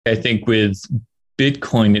I think with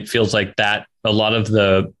Bitcoin, it feels like that a lot of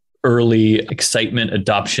the early excitement,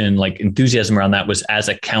 adoption, like enthusiasm around that was as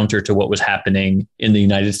a counter to what was happening in the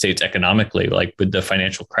United States economically, like with the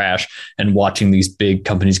financial crash and watching these big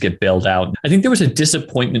companies get bailed out. I think there was a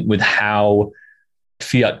disappointment with how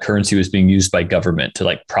fiat currency was being used by government to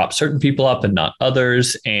like prop certain people up and not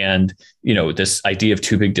others. And, this idea of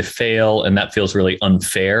too big to fail. And that feels really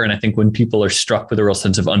unfair. And I think when people are struck with a real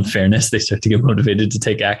sense of unfairness, they start to get motivated to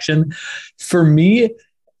take action. For me,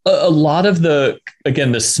 a lot of the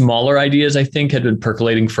smaller ideas, I think, had been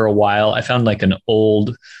percolating for a while. I found like an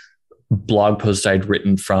old blog post I'd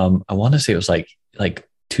written from, I want to say it was like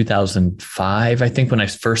 2005, I think, when I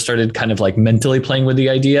first started kind of like mentally playing with the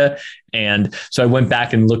idea. And so I went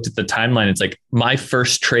back and looked at the timeline. It's like my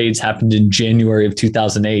first trades happened in January of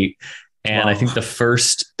 2008. And wow. I think the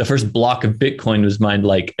first block of Bitcoin was mined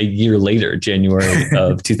like a year later, January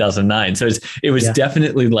of 2009. So it was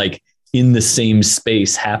definitely like in the same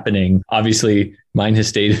space happening. Obviously, mine has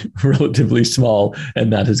stayed relatively small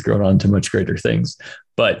and that has grown on to much greater things.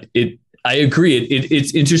 But I agree.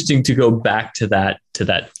 It's interesting to go back to that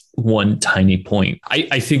one tiny point.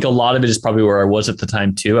 I think a lot of it is probably where I was at the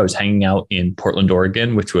time too. I was hanging out in Portland,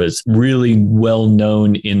 Oregon, which was really well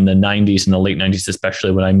known in the 90s and the late 90s,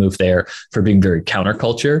 especially when I moved there, for being very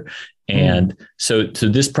counterculture. And so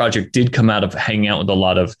this project did come out of hanging out with a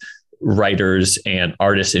lot of writers and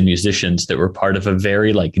artists and musicians that were part of a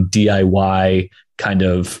very like DIY kind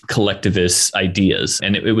of collectivist ideas.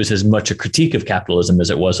 And it was as much a critique of capitalism as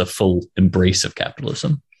it was a full embrace of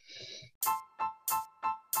capitalism.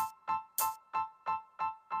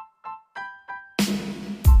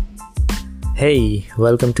 Hey,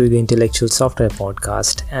 welcome to the Intellectual Software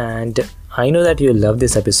Podcast. And I know that you love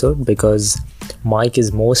this episode because Mike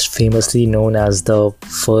is most famously known as the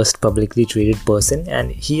first publicly traded person,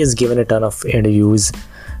 and he has given a ton of interviews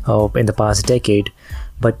in the past decade.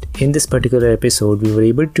 But in this particular episode, we were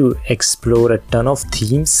able to explore a ton of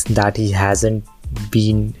themes that he hasn't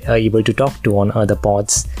been able to talk to on other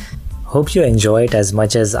pods. Hope you enjoy it as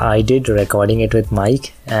much as I did recording it with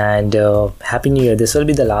Mike, and Happy New Year. This will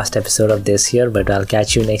be the last episode of this year, but I'll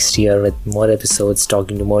catch you next year with more episodes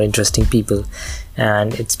talking to more interesting people.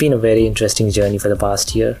 And it's been a very interesting journey for the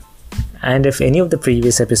past year. And if any of the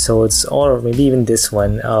previous episodes, or maybe even this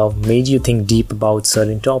one, made you think deep about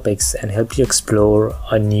certain topics and helped you explore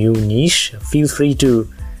a new niche, feel free to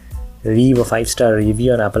leave a 5-star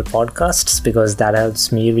review on Apple Podcasts, because that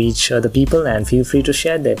helps me reach other people, and feel free to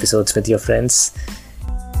share the episodes with your friends.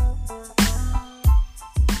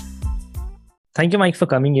 Thank you, Mike, for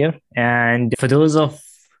coming here. And for those of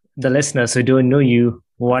the listeners who don't know you,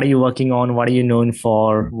 what are you working on? What are you known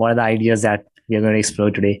for? What are the ideas that we are going to explore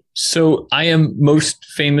today? So I am most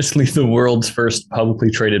famously the world's first publicly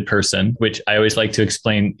traded person, which I always like to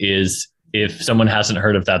explain is, if someone hasn't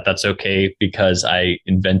heard of that, that's okay, because I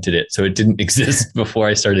invented it. So it didn't exist before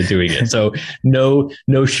I started doing it. So no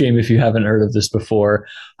shame if you haven't heard of this before.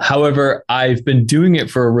 However, I've been doing it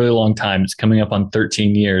for a really long time. It's coming up on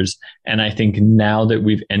 13 years. And I think now that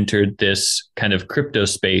we've entered this kind of crypto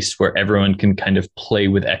space where everyone can kind of play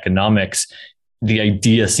with economics, the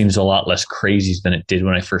idea seems a lot less crazy than it did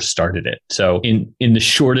when I first started it. So in the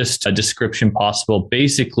shortest description possible,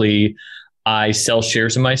 basically, I sell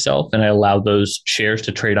shares of myself and I allow those shares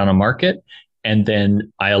to trade on a market. And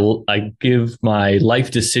then I give my life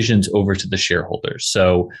decisions over to the shareholders.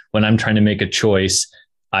 So when I'm trying to make a choice,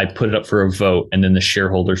 I put it up for a vote, and then the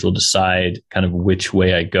shareholders will decide kind of which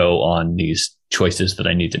way I go on these choices that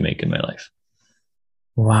I need to make in my life.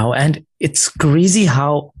 Wow. And it's crazy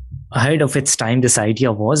how ahead of its time this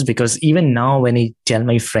idea was, because even now when I tell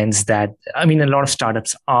my friends that, a lot of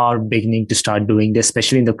startups are beginning to start doing this,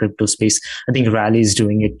 especially in the crypto space. I think Rally is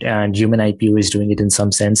doing it and Human IPO is doing it in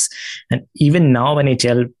some sense. And even now when I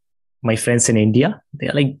tell my friends in India,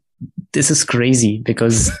 they're like, this is crazy,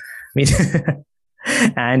 because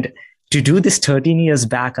and to do this 13 years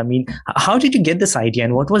back, how did you get this idea,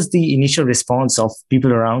 and what was the initial response of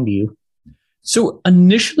people around you? So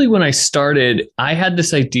initially when I started, I had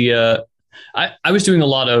this idea. I was doing a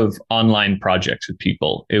lot of online projects with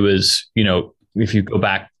people. It was, if you go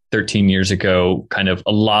back 13 years ago, kind of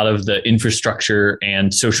a lot of the infrastructure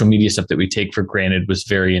and social media stuff that we take for granted was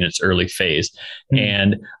very in its early phase.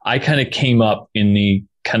 And I kind of came up in the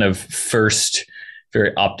kind of first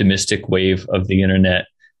very optimistic wave of the internet.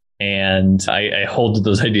 And I hold to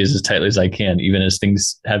those ideas as tightly as I can, even as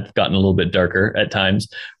things have gotten a little bit darker at times.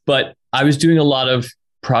 But I was doing a lot of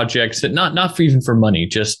projects that not even for money,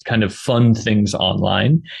 just kind of fun things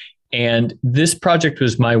online. And this project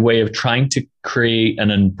was my way of trying to create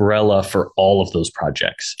an umbrella for all of those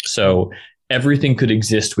projects. So everything could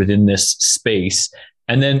exist within this space.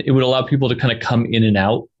 And then it would allow people to kind of come in and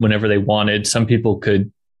out whenever they wanted. Some people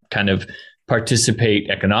could kind of participate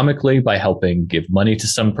economically by helping give money to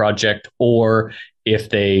some project, or if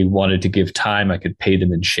they wanted to give time, I could pay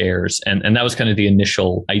them in shares. And that was kind of the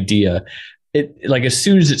initial idea. It, like, as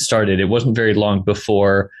soon as it started, it wasn't very long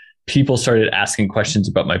before people started asking questions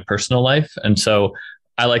about my personal life. And so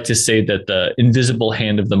I like to say that the invisible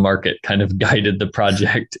hand of the market kind of guided the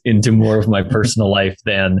project into more of my personal life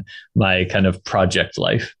than my kind of project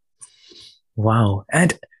life. Wow.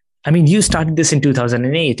 And I mean, you started this in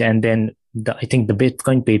 2008, and then I think the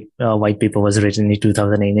Bitcoin white paper was written in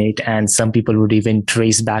 2008, and some people would even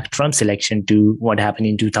trace back Trump's election to what happened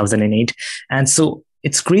in 2008. And so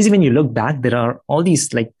it's crazy when you look back, there are all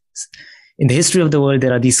these, like, in the history of the world,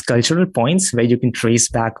 there are these cultural points where you can trace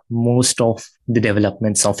back most of the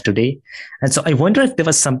developments of today. And so I wonder if there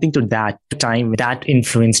was something to that time that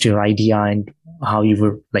influenced your idea and how you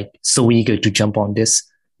were, like, so eager to jump on this.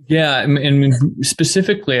 Yeah. And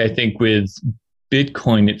specifically, I think with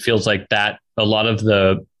Bitcoin, it feels like that a lot of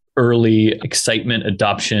the early excitement,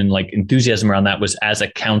 adoption, like enthusiasm around that was as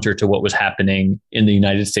a counter to what was happening in the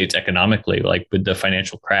United States economically, like with the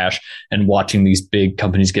financial crash and watching these big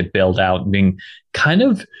companies get bailed out and being kind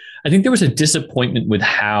of, I think there was a disappointment with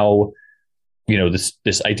how, you know,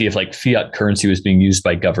 this idea of like fiat currency was being used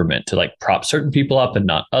by government to like prop certain people up and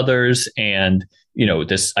not others. And, you know,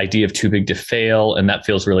 this idea of too big to fail. And that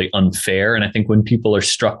feels really unfair. And I think when people are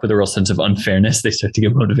struck with a real sense of unfairness, they start to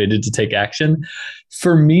get motivated to take action.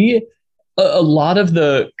 For me, a lot of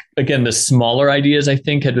the smaller ideas, I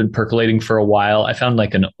think, had been percolating for a while. I found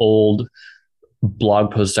like an old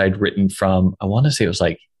blog post I'd written from, I want to say it was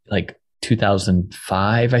like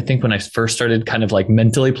 2005, I think, when I first started kind of like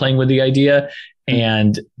mentally playing with the idea.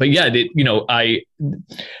 But yeah, I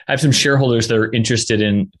have some shareholders that are interested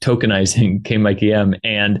in tokenizing KMikeEM.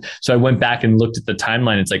 And so I went back and looked at the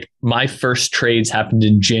timeline. It's like my first trades happened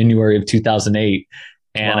in January of 2008.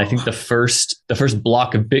 And wow. I think the first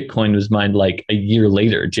block of Bitcoin was mined like a year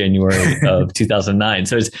later, January of 2009.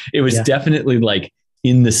 So it was definitely like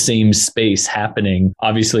in the same space happening.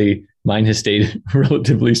 Obviously, mine has stayed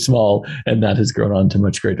relatively small, and that has grown on to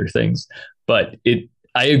much greater things. But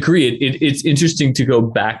I agree. It's interesting to go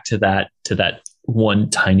back to that one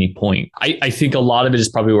tiny point. I think a lot of it is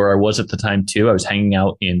probably where I was at the time too. I was hanging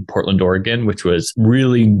out in Portland, Oregon, which was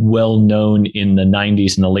really well known in the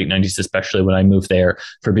 90s and the late 90s, especially when I moved there,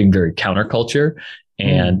 for being very counterculture.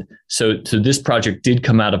 And so this project did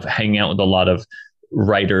come out of hanging out with a lot of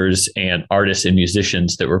writers and artists and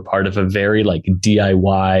musicians that were part of a very like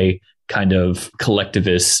DIY kind of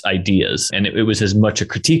collectivist ideas. And it was as much a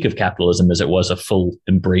critique of capitalism as it was a full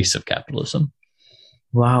embrace of capitalism.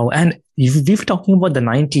 Wow. And we were talking about the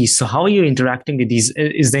 90s. So how are you interacting with these?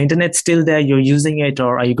 Is the internet still there? You're using it,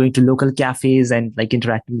 or are you going to local cafes and like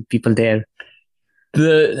interacting with people there?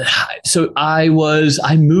 So I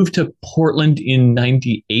moved to Portland in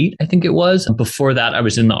 98, I think it was. Before that, I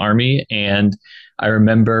was in the Army, and I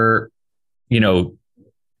remember, you know,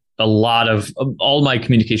 a lot of all my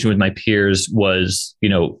communication with my peers was, you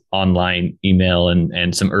know, online, email,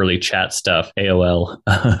 and some early chat stuff, AOL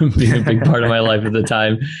being a big part of my life at the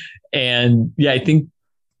time. And yeah, I think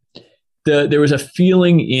there was a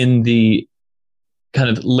feeling in the kind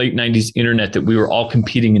of late 90s internet that we were all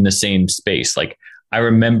competing in the same space. Like I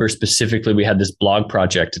remember specifically, we had this blog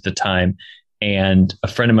project at the time, and a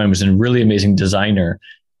friend of mine was a really amazing designer.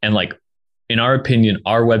 And like, in our opinion,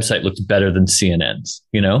 our website looked better than CNN's,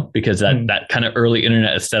 you know, because that kind of early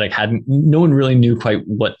internet aesthetic no one really knew quite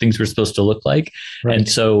what things were supposed to look like. Right. And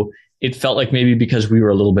so it felt like maybe because we were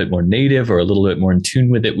a little bit more native or a little bit more in tune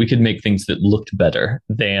with it, we could make things that looked better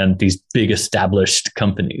than these big established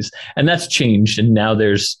companies. And that's changed. And now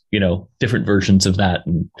there's, you know, different versions of that,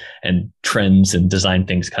 and trends and design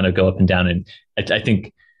things kind of go up and down. And I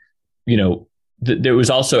think, you know, there was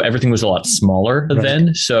also, everything was a lot smaller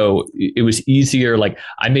then. So it was easier. Like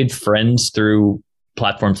I made friends through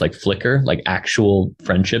platforms like Flickr, like actual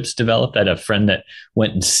friendships developed. I had a friend that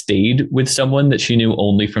went and stayed with someone that she knew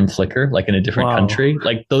only from Flickr, like in a different country,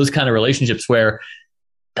 like those kind of relationships where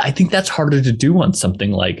I think that's harder to do on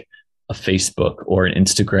something like a Facebook or an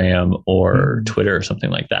Instagram or Twitter or something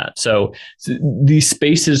like that. So these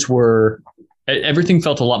spaces everything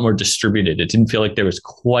felt a lot more distributed. It didn't feel like there was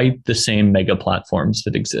quite the same mega platforms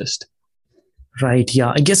that exist. Right.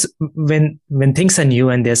 Yeah. I guess when things are new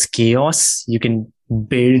and there's chaos, you can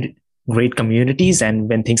build great communities, and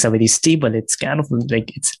when things are very stable, it's kind of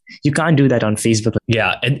like you can't do that on Facebook.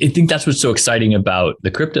 Yeah, and I think that's what's so exciting about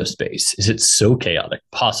the crypto space is it's so chaotic,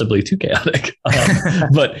 possibly too chaotic.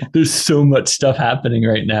 But there's so much stuff happening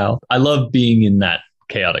right now. I love being in that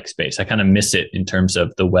chaotic space. I kind of miss it in terms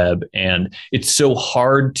of the web, and it's so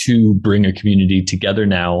hard to bring a community together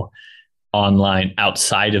now online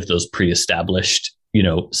outside of those pre-established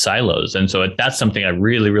silos. And so that's something I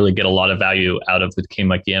really, really get a lot of value out of with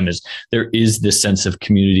KMikeEM is there is this sense of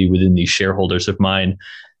community within these shareholders of mine.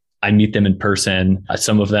 I meet them in person.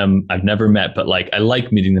 Some of them I've never met, but I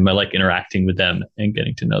like meeting them. I like interacting with them and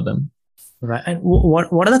getting to know them. Right. And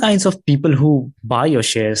what are the kinds of people who buy your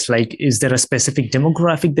shares? Like, is there a specific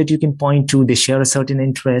demographic that you can point to? They share a certain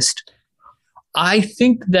interest? I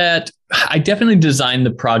think that I definitely designed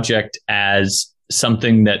the project as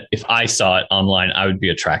something that if I saw it online, I would be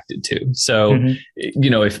attracted to. So,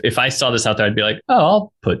 if I saw this out there, I'd be like, oh,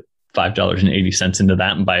 I'll put $5.80 into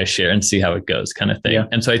that and buy a share and see how it goes kind of thing. Yeah.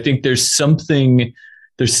 And so I think there's something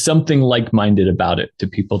like-minded about it to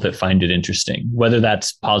people that find it interesting, whether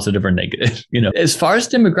that's positive or negative. As far as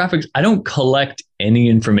demographics, I don't collect any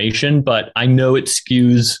information, but I know it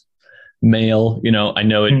skews male. I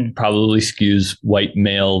know it probably skews white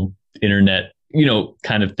male internet,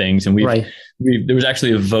 kind of things. And there was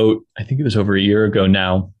actually a vote, I think it was over a year ago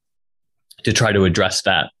now, to try to address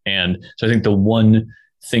that. And so I think the one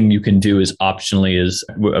thing you can do is optionally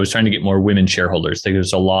I was trying to get more women shareholders.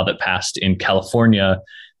 There's a law that passed in California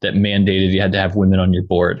that mandated you had to have women on your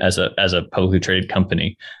board as a publicly traded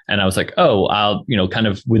company. And I was like, oh, I'll, kind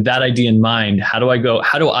of with that idea in mind, how do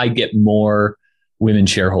I get more women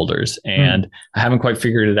shareholders? And I haven't quite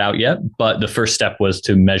figured it out yet, but the first step was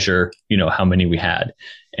to measure, how many we had.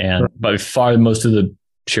 And by far, most of the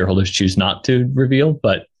shareholders choose not to reveal,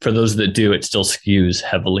 but for those that do, it still skews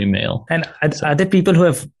heavily male. And are there people who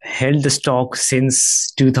have held the stock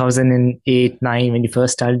since 2008-9 when you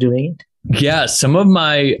first started doing it? Yeah, some of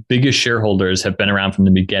my biggest shareholders have been around from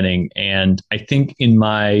the beginning. And I think in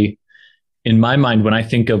my mind, when I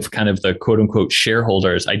think of kind of the quote unquote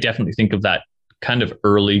shareholders, I definitely think of that kind of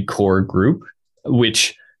early core group,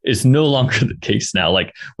 which is no longer the case now.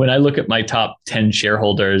 Like when I look at my top 10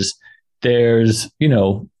 shareholders, there's,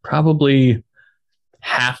 probably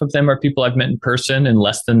half of them are people I've met in person, and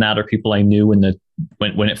less than that are people I knew when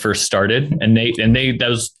it first started. And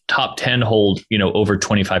those top 10 hold, over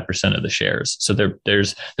 25% of the shares. So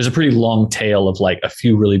there's a pretty long tail of like a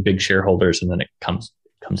few really big shareholders, and then it comes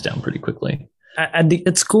down pretty quickly. At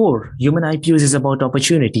its core, human IPOs is about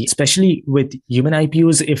opportunity, especially with human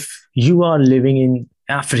IPOs. If you are living in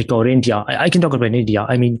Africa or India, I can talk about India.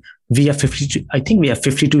 I mean, we have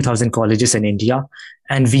 52,000 colleges in India,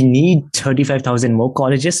 and we need 35,000 more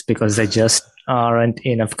colleges because there just aren't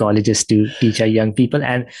enough colleges to teach our young people.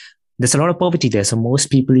 And there's a lot of poverty there. So most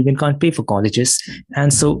people even can't pay for colleges.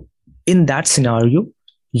 And so in that scenario,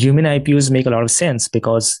 human IPOs make a lot of sense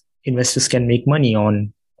because investors can make money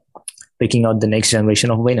on picking out the next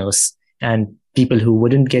generation of winners, and people who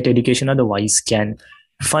wouldn't get education otherwise can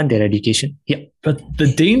fund their education. Yeah. But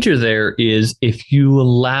the danger there is if you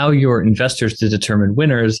allow your investors to determine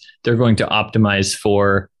winners, they're going to optimize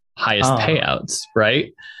for highest payouts,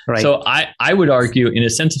 right? Right. So I would argue in a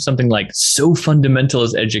sense of something like so fundamental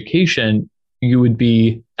as education, you would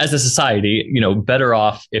be, as a society, better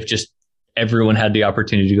off if just everyone had the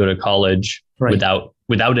opportunity to go to college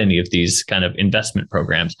without any of these kind of investment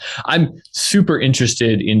programs. I'm super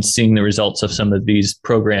interested in seeing the results of some of these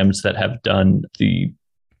programs that have done the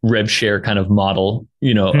rev share kind of model,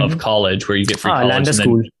 of college where you get free college. Lambda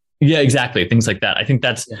School. Yeah, exactly. Things like that. I think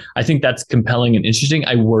that's compelling and interesting.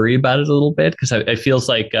 I worry about it a little bit because I feels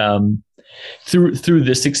like through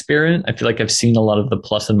this experiment, I feel like I've seen a lot of the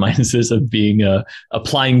plus and minuses of being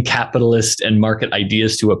applying capitalist and market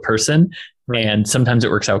ideas to a person. Right. And sometimes it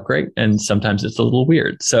works out great, and sometimes it's a little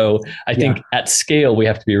weird. So I think at scale, we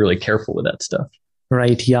have to be really careful with that stuff.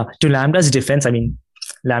 Right. Yeah. To Lambda's defense, I mean,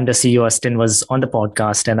 Lambda CEO Austin was on the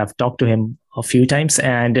podcast, and I've talked to him a few times.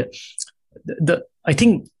 And I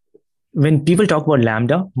think when people talk about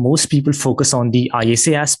Lambda, most people focus on the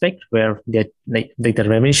ISA aspect, where they're like the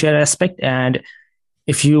revenue share aspect. And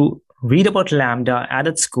if you read about Lambda at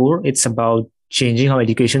its core, it's about changing how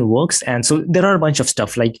education works. And so there are a bunch of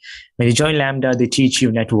stuff like when you join Lambda, they teach you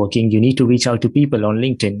networking. You need to reach out to people on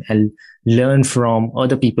LinkedIn and learn from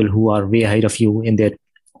other people who are way ahead of you in their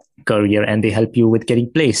career and they help you with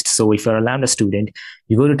getting placed. So if you're a Lambda student,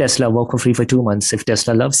 you go to Tesla, work for free for 2 months. If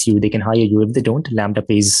Tesla loves you, they can hire you. If they don't, Lambda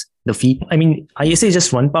pays the fee. I mean, ISA is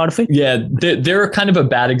just one part of it. Yeah, they're kind of a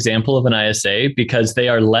bad example of an ISA because they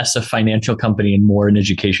are less a financial company and more an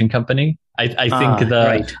education company. I think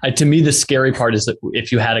to me, the scary part is that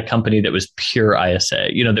if you had a company that was pure ISA,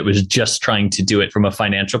 that was just trying to do it from a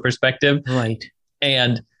financial perspective. Right.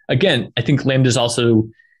 And again, I think Lambda is also,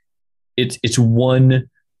 it's one,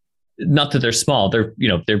 not that they're small, they're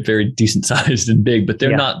very decent sized and big, but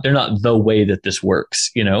they're not the way that this works.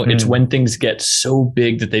 It's when things get so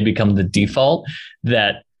big that they become the default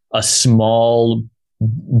that a small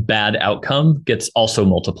bad outcome gets also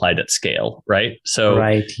multiplied at scale. Right. So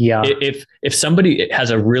if somebody has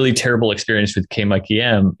a really terrible experience with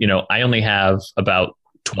KMikeEM, I only have about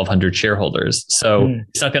 1,200 shareholders. So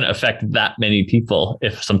it's not going to affect that many people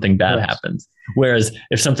if something bad happens. Whereas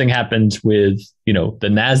if something happens with, the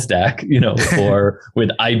NASDAQ, or with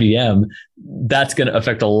IBM, that's going to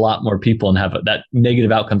affect a lot more people and have that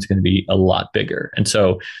negative outcome is going to be a lot bigger. And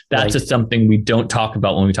so that's just something we don't talk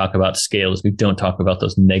about when we talk about scale, is we don't talk about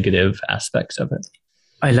those negative aspects of it.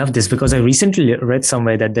 I love this because I recently read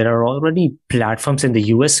somewhere that there are already platforms in the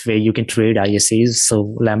US where you can trade ISAs.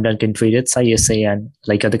 So Lambda can trade its ISA and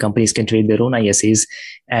like other companies can trade their own ISAs.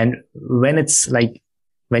 And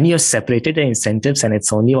when you're separated in incentives and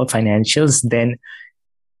it's only about financials, then,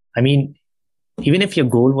 I mean, even if your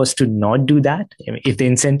goal was to not do that, if the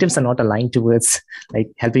incentives are not aligned towards like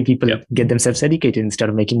helping people get themselves educated instead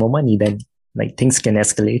of making more money, then like things can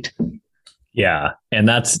escalate. Yeah. And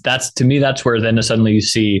that's to me, that's where then suddenly you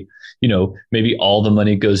see, maybe all the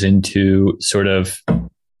money goes into sort of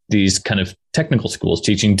these kind of technical schools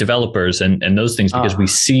teaching developers and those things, because we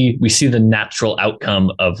see the natural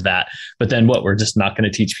outcome of that. But then we're just not going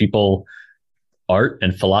to teach people art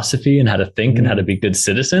and philosophy and how to think and how to be good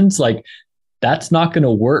citizens. Like that's not going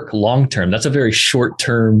to work long term. That's a very short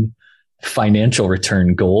term financial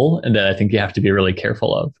return goal, and that I think you have to be really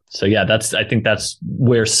careful of. So yeah, I think that's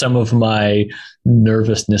where some of my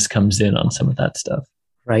nervousness comes in on some of that stuff.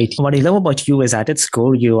 Right. What I love about you is at its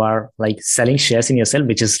core, you are like selling shares in yourself,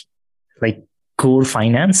 which is like core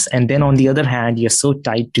finance. And then on the other hand, you're so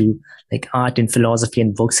tied to like art and philosophy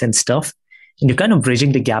and books and stuff. And you're kind of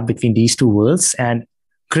bridging the gap between these two worlds. And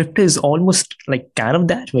crypto is almost like kind of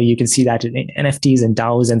that, where you can see that in NFTs and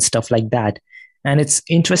DAOs and stuff like that. And it's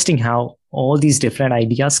interesting how all these different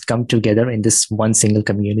ideas come together in this one single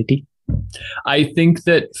community. I think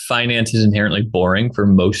that finance is inherently boring for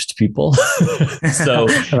most people. So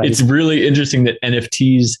It's really interesting that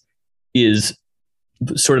NFTs is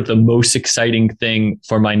sort of the most exciting thing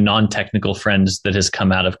for my non-technical friends that has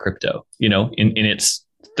come out of crypto, in its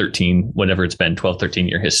 12, 13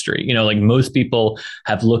 year history. Like most people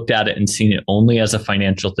have looked at it and seen it only as a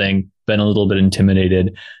financial thing, been a little bit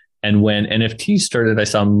intimidated. And when NFTs started, I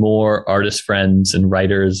saw more artist friends and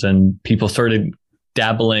writers and people started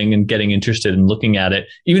dabbling and getting interested and looking at it.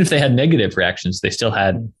 Even if they had negative reactions, they still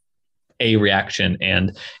had a reaction,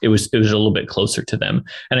 and it was a little bit closer to them.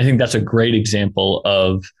 And I think that's a great example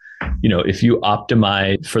of, if you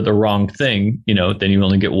optimize for the wrong thing, then you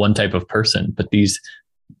only get one type of person. But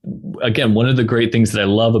again, one of the great things that I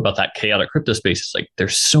love about that chaotic crypto space is like,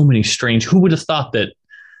 there's so many strange, who would have thought that,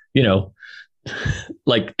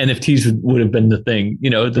 like NFTs would have been the thing,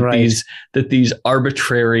 that these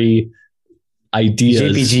arbitrary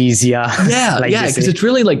ideas, JPGs, because it's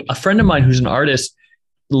really like a friend of mine who's an artist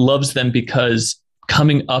loves them because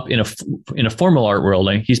coming up in a formal art world,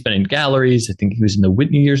 like he's been in galleries. I think he was in the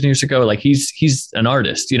Whitney years and years ago. Like he's an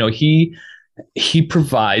artist. He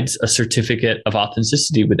provides a certificate of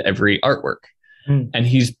authenticity with every artwork. And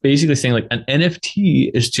he's basically saying like an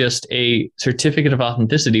NFT is just a certificate of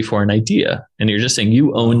authenticity for an idea. And you're just saying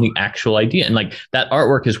you own the actual idea. And like that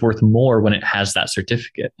artwork is worth more when it has that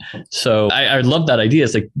certificate. So I love that idea.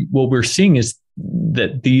 It's like what we're seeing is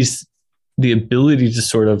that the ability to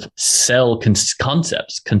sort of sell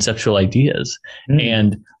conceptual ideas.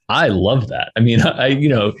 And I love that. I mean,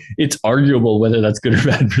 it's arguable whether that's good or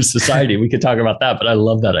bad for society. We could talk about that, but I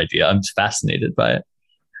love that idea. I'm just fascinated by it.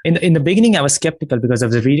 In the beginning, I was skeptical because I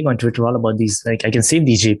was reading on Twitter all about these, like I can save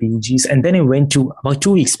these JPEGs. And then about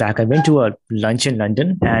 2 weeks back, I went to a lunch in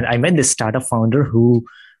London and I met this startup founder who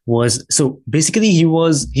so basically he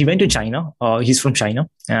went to China. He's from China,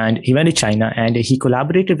 and he went to China and he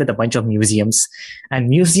collaborated with a bunch of museums. And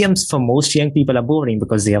museums for most young people are boring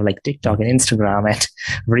because they have like TikTok and Instagram and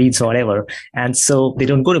Reels or whatever. And so they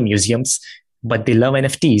don't go to museums, but they love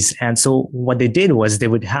NFTs. And so what they did was they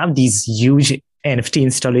would have these huge NFT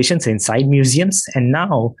installations inside museums. And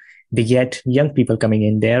now they get young people coming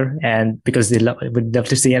in there, and because they would love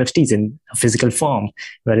to see NFTs in a physical form,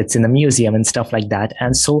 where it's in a museum and stuff like that.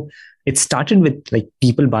 And so it started with like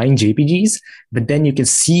people buying JPGs, but then you can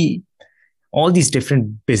see all these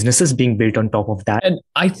different businesses being built on top of that. And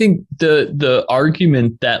I think the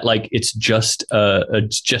argument that like it's just a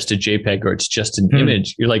JPEG or it's just an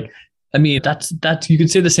image, you're like, I mean, that's you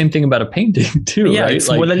could say the same thing about a painting too, yeah, right? It's,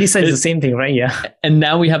 like, Mona Lisa is the same thing, right? Yeah. And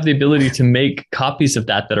now we have the ability to make copies of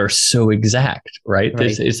that are so exact, right?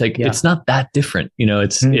 It's like it's not that different, you know.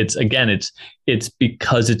 It's again, it's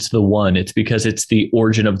because it's the one. It's because it's the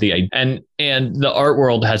origin of the idea. And the art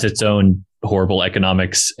world has its own horrible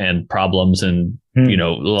economics and problems, and you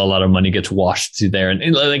know, a lot of money gets washed through there,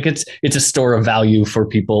 and like it's a store of value for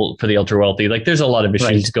people, for the ultra wealthy. Like there's a lot of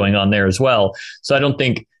issues going on there as well. So I don't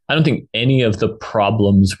think any of the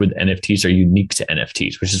problems with NFTs are unique to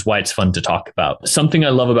NFTs, which is why it's fun to talk about. Something I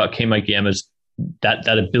love about K. Mike Yam is that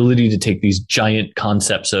ability to take these giant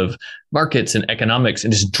concepts of markets and economics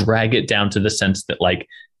and just drag it down to the sense that like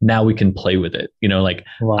now we can play with it. You know, like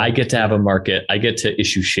I get to have a market, I get to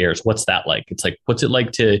issue shares. What's that like? It's like, what's it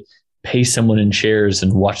like to pay someone in shares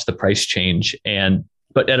and watch the price change?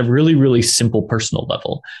 But at a really, really simple personal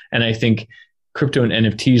level. And I think crypto and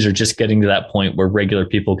NFTs are just getting to that point where regular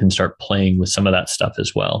people can start playing with some of that stuff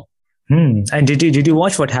as well. And did you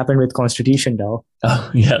watch what happened with Constitution DAO?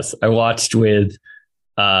 Oh, yes. I watched with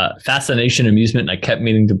fascination, amusement. And I kept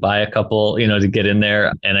meaning to buy a couple, you know, to get in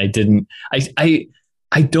there. And I didn't.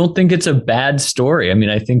 I don't think it's a bad story. I mean,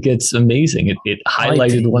 I think it's amazing. It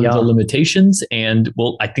highlighted one of the limitations, and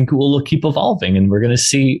I think it will keep evolving, and we're going to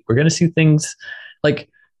see things like.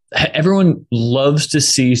 Everyone loves to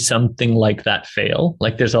see something like that fail.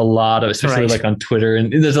 Like there's a lot of, especially like on Twitter,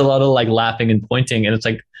 and there's a lot of like laughing and pointing. And it's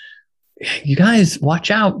like, you guys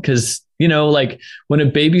watch out. Cause you know, like when a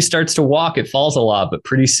baby starts to walk, it falls a lot, but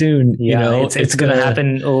pretty soon, you know, it's going to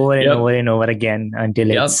happen over and over and over again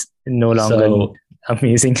until it's no longer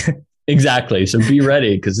amazing. Exactly. So be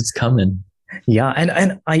ready because it's coming. Yeah.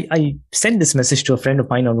 And I sent this message to a friend of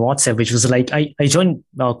mine on WhatsApp, which was like, I joined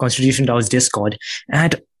Constitution DAO's Discord,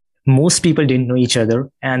 and most people didn't know each other,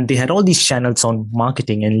 and they had all these channels on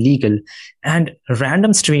marketing and legal, and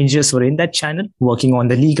random strangers were in that channel working on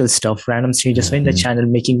the legal stuff. Random strangers were in the channel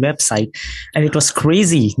making website. And it was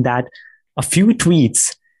crazy that a few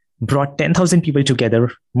tweets brought 10,000 people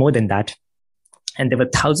together, more than that. And there were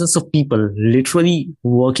thousands of people literally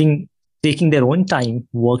working, taking their own time,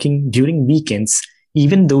 working during weekends,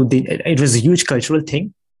 even though it was a huge cultural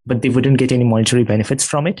thing, but they wouldn't get any monetary benefits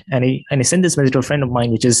from it. And I sent this message to a friend of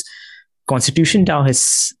mine, which is Constitution DAO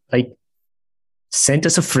has like sent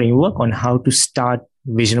us a framework on how to start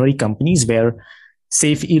visionary companies where,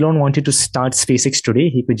 say, if Elon wanted to start SpaceX today,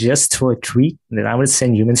 he could just throw a tweet that I will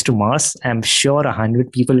send humans to Mars. I'm sure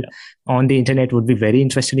 100 people on the internet would be very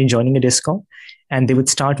interested in joining a Discord, and they would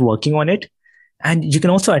start working on it. And you can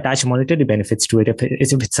also attach monetary benefits to it if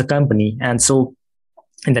it's a company. And so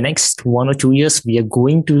in the next 1 or 2 years, we are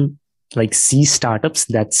going to like see startups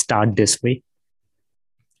that start this way.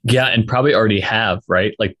 Yeah. And probably already have,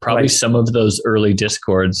 right? Like probably some of those early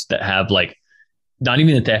Discords that have like, not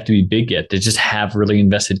even that they have to be big yet, they just have really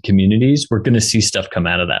invested communities. We're going to see stuff come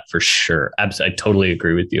out of that for sure. I totally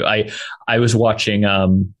agree with you. I was watching,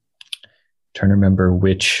 trying to remember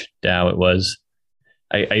which DAO it was.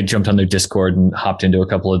 I jumped on their Discord and hopped into a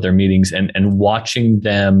couple of their meetings, and watching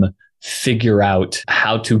them figure out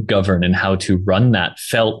how to govern and how to run that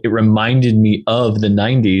it reminded me of the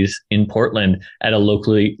 90s in Portland at a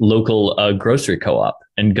local grocery co-op,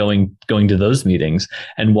 and going to those meetings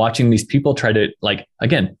and watching these people try to, like,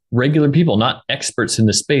 again, regular people, not experts in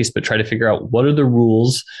the space, but try to figure out what are the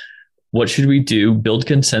rules, what should we do, build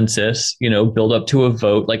consensus, build up to a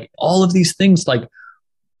vote, like all of these things. Like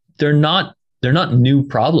they're not new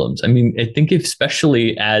problems. I mean, I think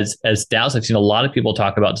especially as DAOs, I've seen a lot of people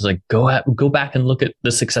talk about just like, go back and look at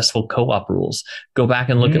the successful co-op rules. Go back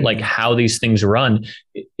and look at like how these things run.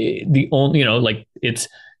 The only, like it's,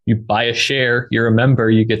 you buy a share, you're a member,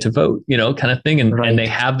 you get to vote, kind of thing. And they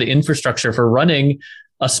have the infrastructure for running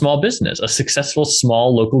a small business. A successful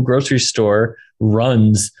small local grocery store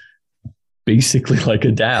runs basically like a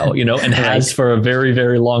DAO, and has for a very,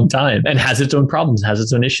 very long time, and has its own problems, has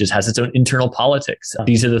its own issues, has its own internal politics.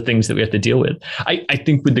 These are the things that we have to deal with. I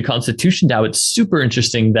think with the Constitution DAO, it's super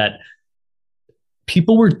interesting that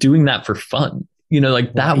people were doing that for fun,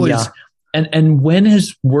 like that was, and when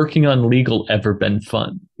has working on legal ever been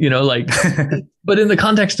fun? But in the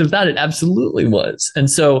context of that, it absolutely was. And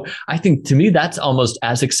so I think to me, that's almost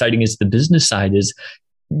as exciting as the business side is.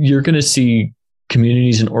 You're going to see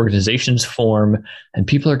communities and organizations form, and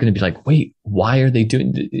people are going to be like, wait, why are they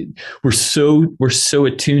doing it? We're so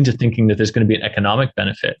attuned to thinking that there's going to be an economic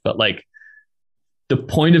benefit, but like the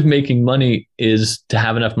point of making money is to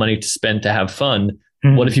have enough money to spend to have fun.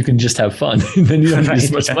 What if you can just have fun? Then you don't need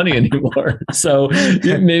as much money anymore. So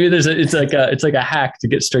maybe it's like a hack to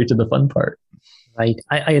get straight to the fun part. Right.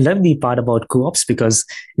 I love the part about co-ops, because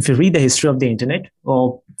if you read the history of the internet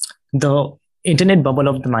or the internet bubble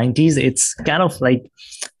of the 90s, it's kind of like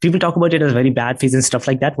people talk about it as very bad phase and stuff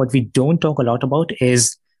like that. What we don't talk a lot about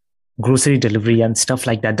is grocery delivery and stuff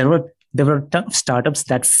like that. There were a ton of startups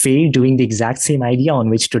that failed doing the exact same idea on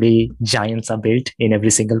which today giants are built in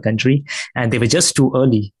every single country. And they were just too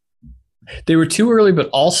early. They were too early, but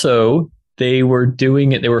also they were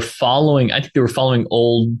doing it. They were following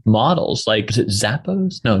old models. Like, was it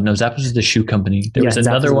Zappos? No, Zappos is the shoe company. There was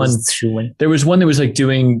another one. There was one that was like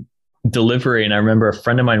doing delivery. And I remember a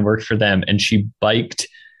friend of mine worked for them, and she biked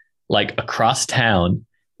like across town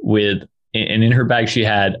and in her bag, she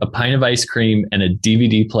had a pint of ice cream and a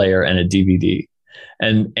DVD player and a DVD.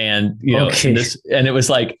 And you know, okay. and it was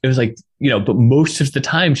like, you know, but most of the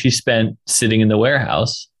time she spent sitting in the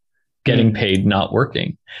warehouse getting paid, not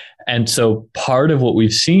working. And so part of what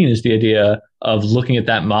we've seen is the idea of looking at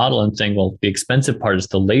that model and saying, well, the expensive part is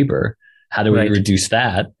the labor. How do we reduce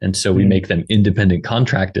that? And so we make them independent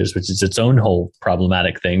contractors, which is its own whole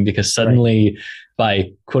problematic thing, because suddenly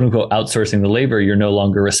by quote unquote outsourcing the labor, you're no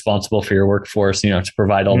longer responsible for your workforce, you know, to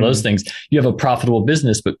provide all those things. You have a profitable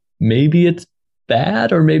business, but maybe it's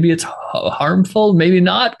bad or maybe it's harmful, maybe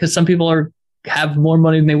not, because some people have more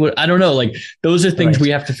money than they would. I don't know. Like those are things we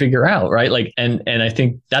have to figure out. Right. Like, and I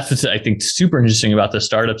think that's what's, I think, super interesting about the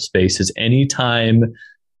startup space is anytime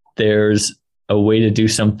there's a way to do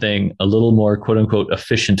something a little more quote unquote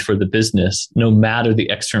efficient for the business, no matter the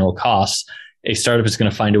external costs, a startup is going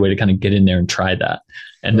to find a way to kind of get in there and try that.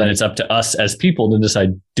 And then it's up to us as people to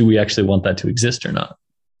decide, do we actually want that to exist or not?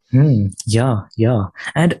 Yeah.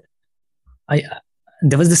 And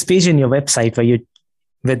there was this page in your website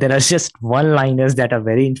where there are just one-liners that are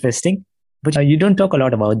very interesting, but you don't talk a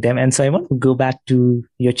lot about them. And so I want to go back to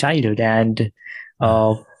your childhood and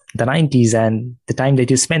the 90s and the time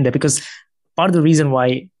that you spent there, because part of the reason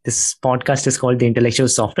why this podcast is called The Intellectual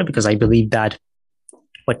Software, because I believe that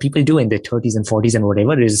what people do in their 30s and 40s and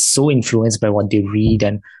whatever is so influenced by what they read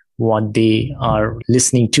and what they are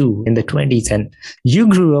listening to in the 20s. And you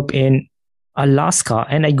grew up in Alaska,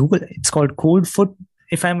 and I Googled, it's called Coldfoot,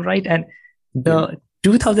 if I'm right. And the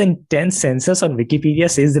 2010 census on Wikipedia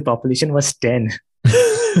says the population was 10.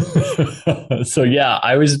 So yeah,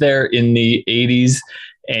 I was there in the 80s,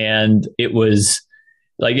 and it was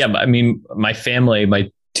like, yeah, I mean, my family,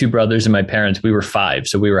 my two brothers and my parents, we were 5.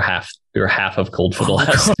 So we were half of Coldfoot,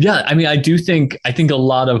 Alaska. Yeah. I mean, I think a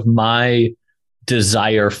lot of my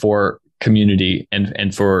desire for community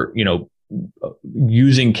and for, you know,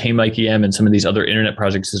 using KMikeEM and some of these other internet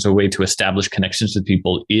projects as a way to establish connections with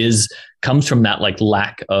people comes from that like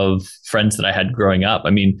lack of friends that I had growing up. I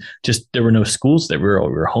mean, just there were no schools that we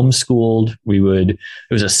were homeschooled. It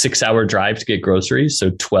was a 6-hour drive to get groceries.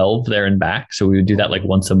 So 12 there and back. So we would do that like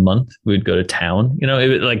once a month. We would go to town, you know,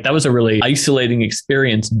 that was a really isolating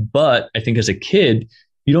experience. But I think as a kid,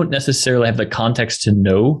 you don't necessarily have the context to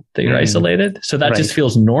know that you're isolated. So that just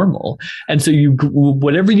feels normal. And so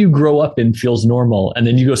whatever you grow up in feels normal. And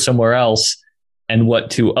then you go somewhere else, and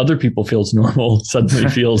what to other people feels normal suddenly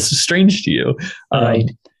feels strange to you.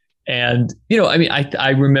 And, you know, I mean,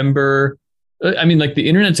 I remember, I mean, like the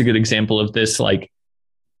internet's a good example of this, like,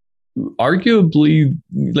 arguably,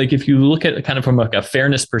 like if you look at it kind of from like a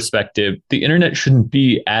fairness perspective, the internet shouldn't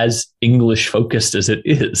be as English focused as it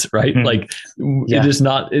is, right? Like it is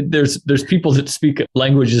not, there's people that speak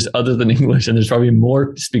languages other than English, and there's probably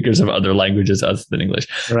more speakers of other languages other than English.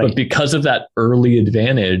 But because of that early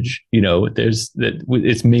advantage, you know,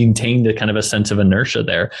 it's maintained a kind of a sense of inertia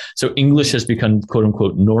there. So English has become quote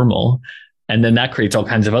unquote normal. And then that creates all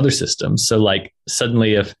kinds of other systems. So like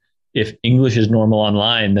suddenly if English is normal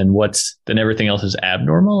online, then everything else is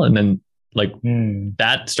abnormal. And then like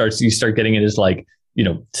you start getting it as like, you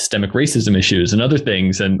know, systemic racism issues and other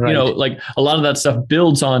things. And, you know, like a lot of that stuff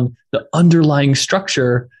builds on the underlying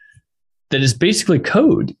structure that is basically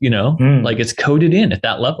code, you know, like it's coded in at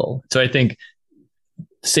that level. So I think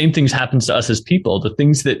same things happens to us as people, the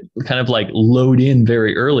things that kind of like load in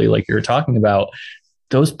very early, like you were talking about,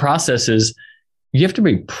 those processes, you have to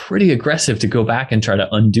be pretty aggressive to go back and try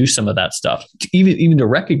to undo some of that stuff, even to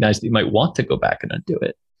recognize that you might want to go back and undo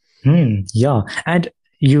it. Yeah. And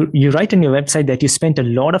you write on your website that you spent a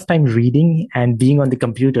lot of time reading and being on the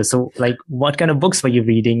computer. So like, what kind of books were you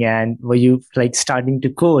reading, and were you like starting to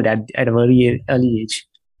code at a very early age?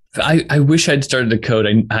 I wish I'd started to code.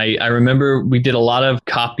 I remember we did a lot of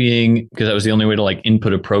copying because that was the only way to like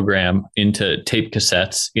input a program into tape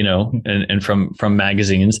cassettes, and from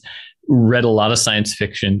magazines. Read a lot of science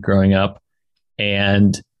fiction growing up,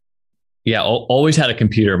 and yeah, always had a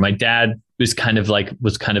computer. My dad was kind of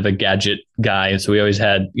a gadget guy. And so we always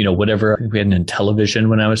had, whatever. We had an Intellivision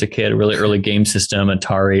when I was a kid, a really early game system,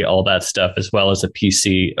 Atari, all that stuff, as well as a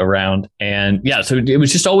PC around. And yeah, so it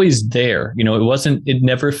was just always there. It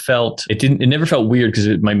never felt weird because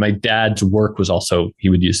my dad's work was also, he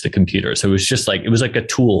would use the computer. So it was just like, it was like a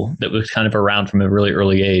tool that was kind of around from a really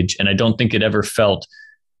early age. And I don't think it ever felt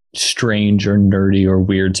strange or nerdy or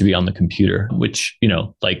weird to be on the computer, which,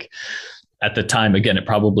 like, at the time, again, it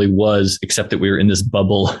probably was, except that we were in this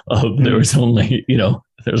bubble of there was only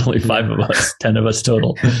 5 of us, 10 of us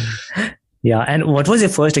total. Yeah. And what was your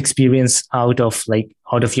first experience out of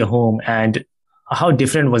your home, and how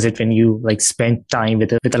different was it when you like spent time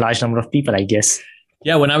with a large number of people, I guess?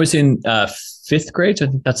 Yeah. When I was in fifth grade, so I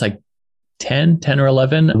think that's like 10 or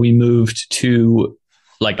 11, we moved to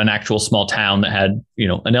like an actual small town that had,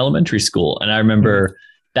 an elementary school. And I remember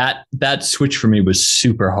that switch for me was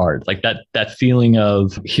super hard. Like that feeling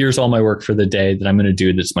of, here's all my work for the day that I'm going to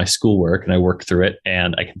do. That's my schoolwork, and I work through it,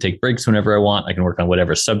 and I can take breaks whenever I want. I can work on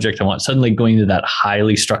whatever subject I want. Suddenly going to that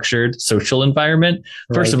highly structured social environment.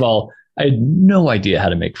 First of all, I had no idea how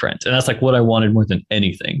to make friends. And that's like what I wanted more than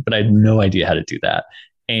anything, but I had no idea how to do that.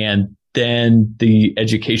 And then the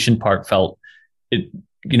education part felt it,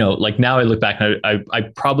 like now I look back and I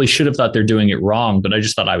probably should have thought they're doing it wrong, but I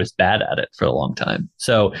just thought I was bad at it for a long time.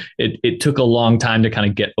 So it took a long time to kind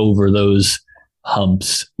of get over those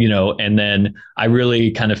humps, and then I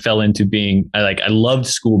really kind of fell into I loved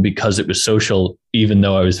school because it was social, even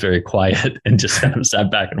though I was very quiet and just kind of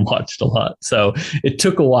sat back and watched a lot. So it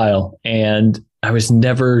took a while, and I was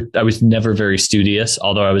never very studious,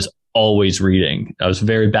 although I was always reading. I was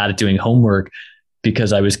very bad at doing homework,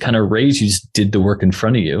 because I was kind of raised, you just did the work in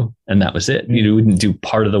front of you and that was it. You wouldn't do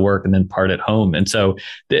part of the work and then part at home. And so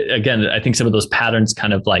again, I think some of those patterns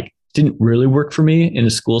kind of like didn't really work for me in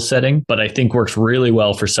a school setting, but I think works really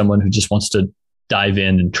well for someone who just wants to dive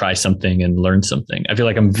in and try something and learn something. I feel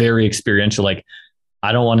like I'm very experiential. Like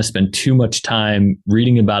I don't want to spend too much time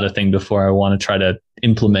reading about a thing before I want to try to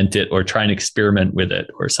implement it or try and experiment with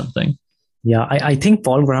it or something. Yeah, I think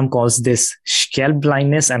Paul Graham calls this shell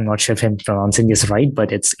blindness. I'm not sure if I'm pronouncing this right, but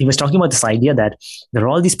he was talking about this idea that there are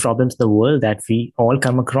all these problems in the world that we all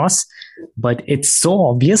come across, but it's so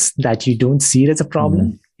obvious that you don't see it as a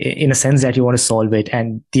problem in a sense that you want to solve it.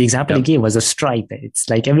 And the example he gave was a Stripe. It's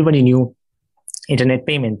like everybody knew internet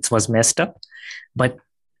payments was messed up, but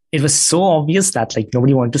it was so obvious that like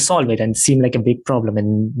nobody wanted to solve it and it seemed like a big problem.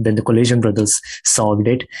 And then the Collision brothers solved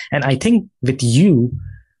it. And I think with you,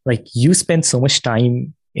 like you spent so much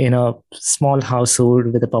time in a small household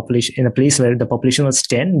with a population in a place where the population was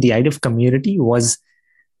 10, the idea of community was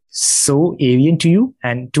so alien to you,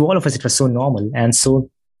 and to all of us, it was so normal. And so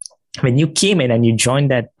when you came in and you joined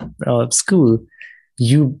that school,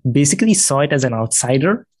 you basically saw it as an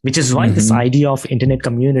outsider, which is why this idea of internet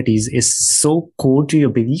communities is so core to your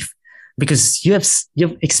belief, because you have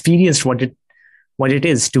experienced what it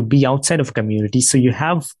is to be outside of a community. So you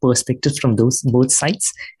have perspectives from both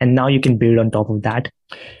sides, and now you can build on top of that.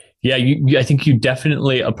 Yeah, I think you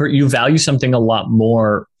definitely you value something a lot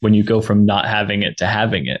more when you go from not having it to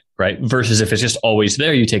having it, right? Versus if it's just always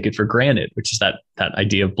there, you take it for granted, which is that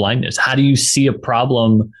idea of blindness. How do you see a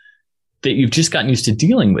problem that you've just gotten used to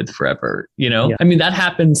dealing with forever? Yeah. I mean, that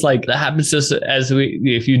happens just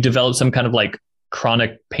if you develop some kind of like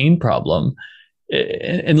chronic pain problem.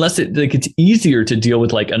 Unless it's easier to deal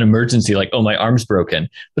with like an emergency, like, oh, my arm's broken.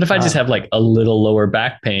 But if I just have like a little lower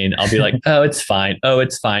back pain, I'll be like, oh, it's fine. Oh,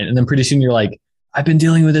 it's fine. And then pretty soon you're like, I've been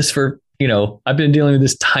dealing with this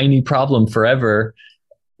tiny problem forever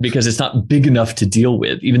because it's not big enough to deal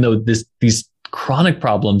with, even though these chronic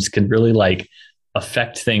problems can really like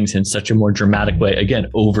affect things in such a more dramatic way, again,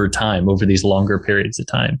 over time, over these longer periods of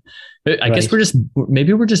time. I guess we're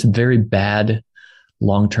just very bad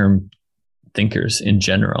long-term thinkers in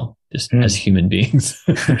general, just as human beings.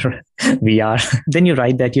 We are. Then you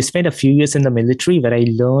write that you spent a few years in the military where I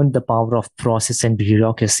learned the power of process and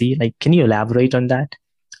bureaucracy. Like, can you elaborate on that?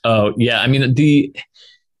 Oh, yeah. I mean,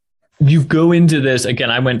 you go into this,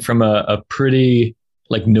 again, I went from a pretty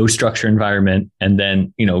like no structure environment. And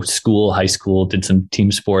then, school, high school, did some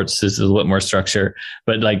team sports. This is a little bit more structure,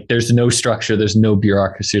 but like there's no structure, there's no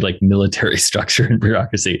bureaucracy, like military structure and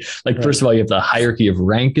bureaucracy. Like, right. First of all, you have the hierarchy of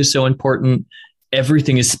rank is so important.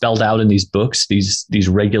 Everything is spelled out in these books, these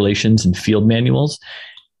regulations and field manuals.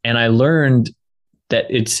 And I learned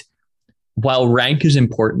that while rank is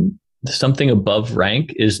important, something above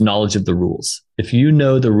rank is knowledge of the rules. If you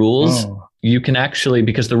know the rules, you can actually,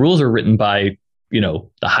 because the rules are written by, the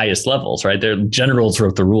highest levels, right? Their generals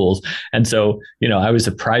wrote the rules. And so, I was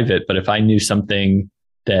a private, but if I knew something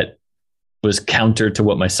that was counter to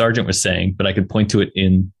what my sergeant was saying, but I could point to it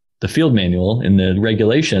in the field manual, in the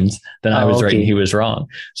regulations, then I was right and he was wrong.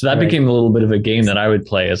 So that became a little bit of a game that I would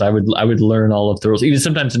play, as I would learn all of the rules, even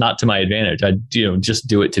sometimes not to my advantage. I'd, just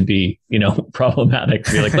do it to be, problematic,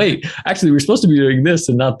 to be like, wait, actually we're supposed to be doing this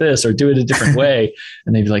and not this, or do it a different way.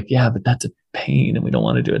 And they'd be like, yeah, but that's a pain and we don't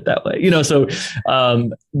want to do it that way.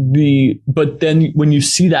 But then when you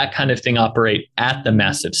see that kind of thing operate at the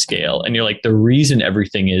massive scale, and you're like, the reason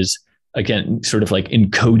everything is, again, sort of like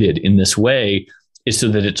encoded in this way is so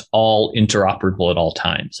that it's all interoperable at all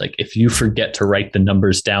times. Like if you forget to write the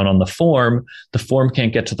numbers down on the form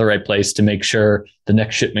can't get to the right place to make sure the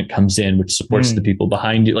next shipment comes in, which supports the people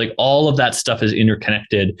behind you. Like all of that stuff is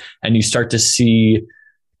interconnected, and you start to see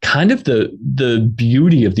kind of the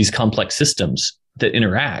beauty of these complex systems that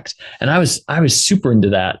interact. And I was super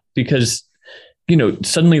into that because,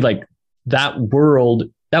 suddenly like that world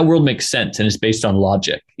makes sense and is based on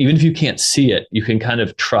logic. Even if you can't see it, you can kind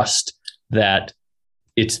of trust that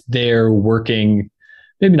it's there working,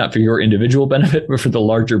 maybe not for your individual benefit, but for the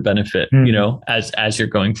larger benefit, as you're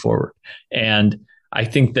going forward. And I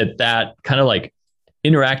think that kind of like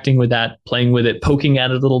interacting with that, playing with it, poking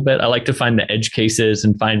at it a little bit. I like to find the edge cases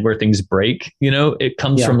and find where things break. It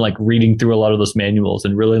comes from like reading through a lot of those manuals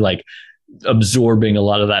and really like absorbing a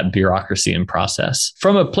lot of that bureaucracy and process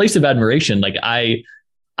from a place of admiration. Like I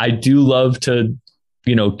do love to,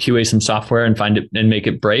 QA some software and find it and make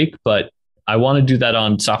it break, but I want to do that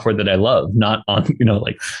on software that I love, not on,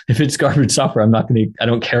 like if it's garbage software, I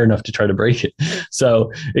don't care enough to try to break it.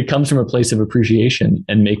 So it comes from a place of appreciation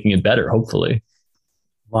and making it better, hopefully.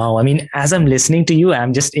 Wow. I mean, as I'm listening to you,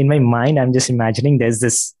 I'm just imagining there's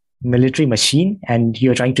this military machine and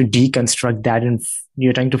you're trying to deconstruct that and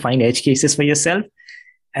you're trying to find edge cases for yourself.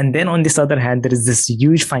 And then on this other hand, there is this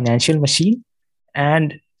huge financial machine,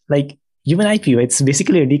 and like human IPO, it's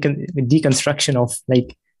basically a deconstruction of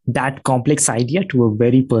like that complex idea to a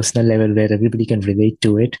very personal level where everybody can relate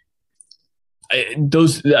to it.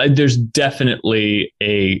 There's definitely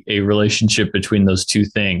a relationship between those two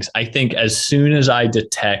things. I think as soon as I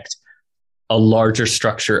detect a larger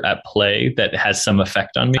structure at play that has some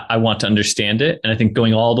effect on me, I want to understand it. And I think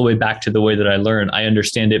going all the way back to the way that I learn, I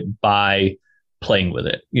understand it by playing with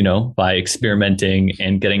it, by experimenting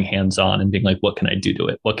and getting hands-on and being like, what can I do to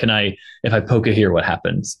it? If I poke it here, what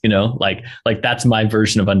happens? Like that's my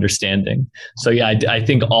version of understanding. So yeah, I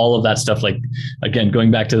think all of that stuff, like, again,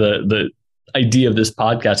 going back to the idea of this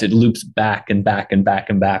podcast, it loops back and back and back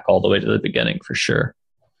and back all the way to the beginning for sure.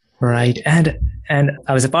 Right. And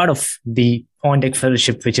I was a part of the On Deck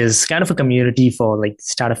Fellowship, which is kind of a community for like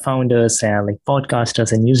startup founders and like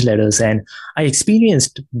podcasters and newsletters. And I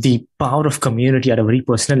experienced the power of community at a very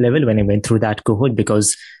personal level when I went through that cohort,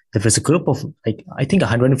 because there was a group of like, I think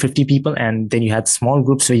 150 people. And then you had small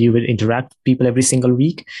groups where you would interact with people every single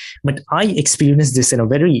week. But I experienced this in a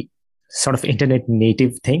very sort of internet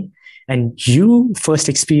native thing. And you first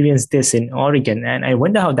experienced this in Oregon. And I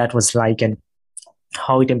wonder how that was like and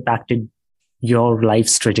how it impacted your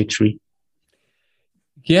life's trajectory.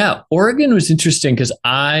 Yeah, Oregon was interesting because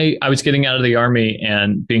I was getting out of the Army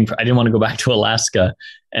and I didn't want to go back to Alaska.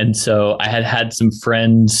 And so I had some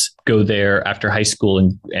friends go there after high school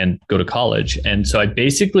and go to college. And so I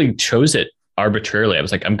basically chose it arbitrarily. I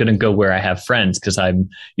was like, I'm going to go where I have friends, because I'm,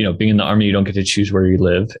 being in the Army, you don't get to choose where you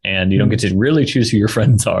live and you don't get to really choose who your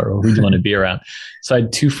friends are or who you want to be around. So I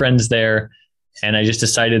had 2 friends there. And I just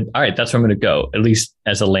decided, all right, that's where I'm going to go, at least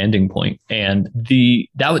as a landing point. And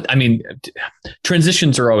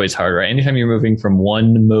transitions are always hard, right? Anytime you're moving from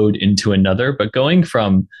one mode into another, but going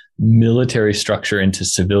from military structure into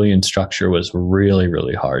civilian structure was really,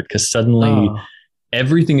 really hard, because suddenly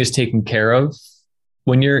everything is taken care of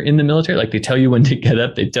when you're in the military. Like they tell you when to get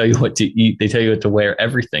up, they tell you what to eat, they tell you what to wear,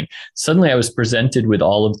 everything. Suddenly I was presented with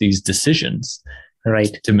all of these decisions,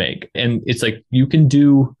 right, to make. And it's like,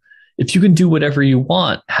 if you can do whatever you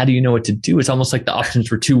want, how do you know what to do? It's almost like the options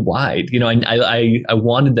were too wide. I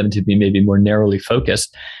wanted them to be maybe more narrowly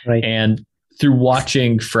focused. Right. And through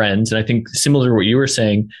watching friends, and I think similar to what you were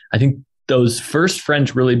saying, I think those first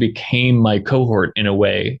friends really became my cohort in a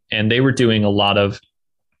way. And they were doing a lot of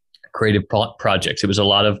creative projects. It was a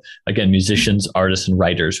lot of, again, musicians, artists, and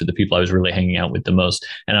writers were the people I was really hanging out with the most.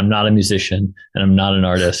 And I'm not a musician and I'm not an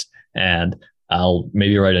artist, and I'll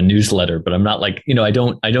maybe write a newsletter, but I'm not like, I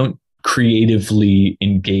don't creatively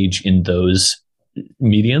engage in those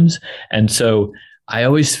mediums. And so I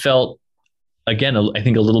always felt, again, I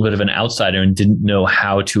think a little bit of an outsider and didn't know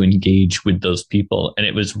how to engage with those people. And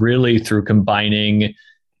it was really through combining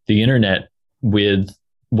the internet with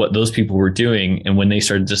what those people were doing. And when they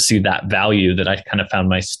started to see that value, that I kind of found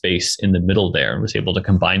my space in the middle there and was able to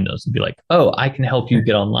combine those and be like, oh, I can help you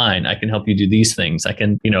get online. I can help you do these things. I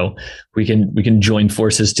can, we can join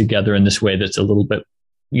forces together in this way that's a little bit,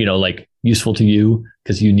 like useful to you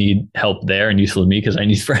because you need help there, and useful to me because I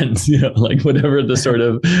need friends, like whatever the sort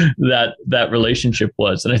of that relationship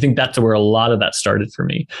was. And I think that's where a lot of that started for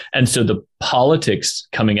me. And so the politics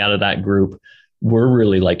coming out of that group were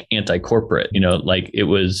really like anti-corporate, like it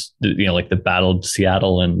was, like the Battle of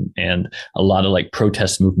Seattle and a lot of like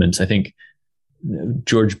protest movements. I think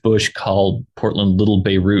George Bush called Portland Little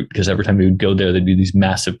Beirut because every time we would go there, there'd be these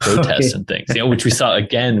massive protests and things, which we saw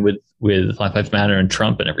again with Black Lives Matter and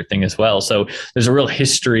Trump and everything as well. So there's a real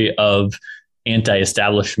history of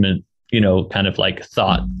anti-establishment, kind of like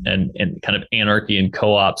thought and kind of anarchy and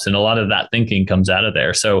co-ops, and a lot of that thinking comes out of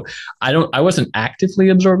there. So I wasn't actively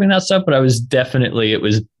absorbing that stuff, but I was definitely, it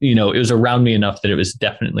was around me enough that it was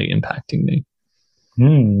definitely impacting me.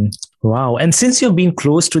 Wow. And since you've been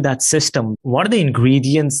close to that system, what are the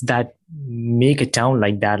ingredients that make a town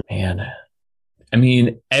like that? Man, I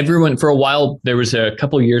mean, everyone, for a while, there was a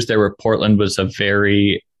couple of years there where Portland was a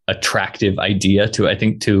very attractive idea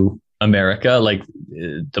to America. Like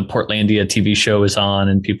the Portlandia TV show was on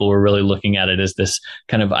and people were really looking at it as this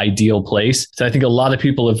kind of ideal place. So I think a lot of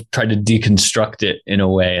people have tried to deconstruct it in a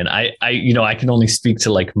way. And I can only speak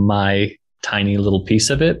to like my tiny little piece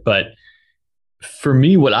of it. But for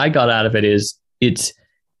me, what I got out of it is it's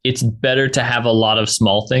better to have a lot of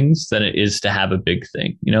small things than it is to have a big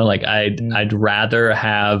thing. Like I'd rather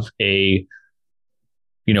have a,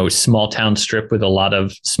 small town strip with a lot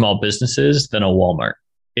of small businesses than a Walmart.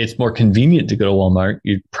 It's more convenient to go to Walmart.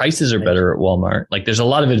 Your prices are better at Walmart. Like there's a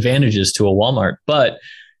lot of advantages to a Walmart, but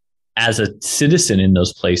as a citizen in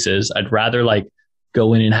those places, I'd rather like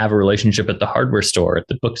go in and have a relationship at the hardware store, at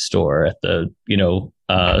the bookstore, at the,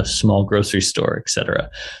 small grocery store, et cetera.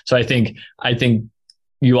 So I think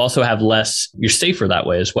you also have less, you're safer that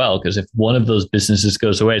way as well. Because if one of those businesses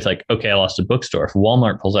goes away, it's like, okay, I lost a bookstore. If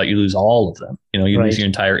Walmart pulls out, you lose all of them. You lose your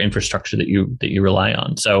entire infrastructure that you rely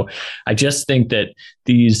on. So I just think that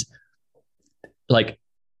these like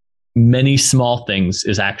many small things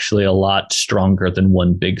is actually a lot stronger than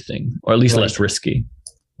one big thing, or at least less risky.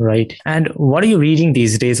 Right. And what are you reading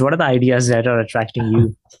these days? What are the ideas that are attracting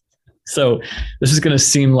you? So this is going to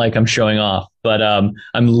seem like I'm showing off, but I'm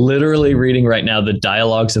literally reading right now the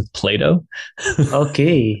dialogues of Plato.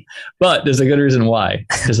 Okay. But there's a good reason why.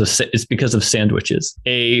 It's because of sandwiches.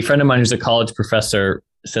 A friend of mine who's a college professor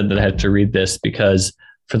said that I had to read this because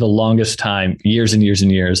for the longest time, years and years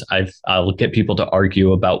and years, I'll get people to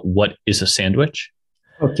argue about what is a sandwich.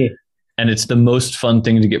 Okay. And it's the most fun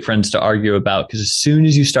thing to get friends to argue about, because as soon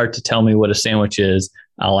as you start to tell me what a sandwich is,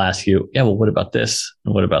 I'll ask you, yeah, well, what about this?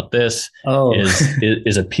 And what about this? Oh.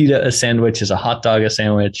 Is a pita a sandwich? Is a hot dog a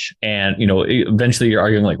sandwich? And, eventually you're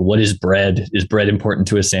arguing like, what is bread? Is bread important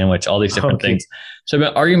to a sandwich? All these different things. So I've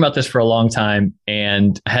been arguing about this for a long time,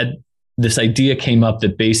 and had this idea came up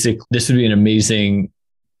that this would be an amazing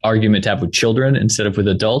argument to have with children instead of with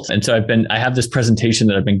adults. And so I have this presentation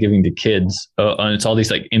that I've been giving to kids, and it's all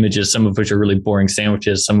these like images, some of which are really boring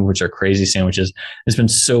sandwiches, some of which are crazy sandwiches. It's been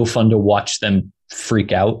so fun to watch them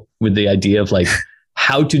freak out with the idea of like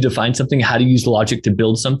how to define something, how to use logic to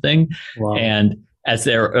build something. Wow. And if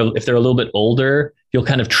they're a little bit older, you'll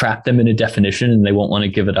kind of trap them in a definition and they won't want to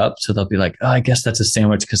give it up. So they'll be like, oh, I guess that's a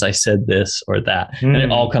sandwich because I said this or that. And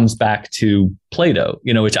it all comes back to Plato,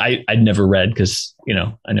 which I'd never read because,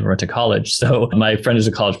 I never went to college. So my friend who's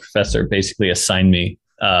a college professor basically assigned me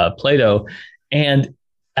Plato. And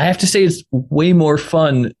I have to say it's way more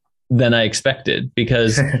fun than I expected,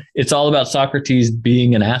 because it's all about Socrates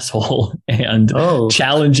being an asshole and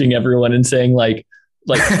challenging everyone and saying like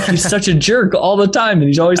he's such a jerk all the time. And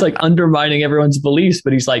he's always like undermining everyone's beliefs,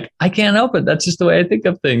 but he's like, I can't help it. That's just the way I think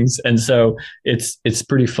of things. And so it's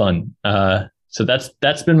pretty fun. So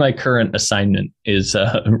that's been my current assignment is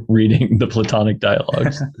reading the Platonic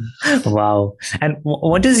dialogues. Wow. And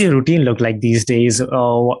what does your routine look like these days?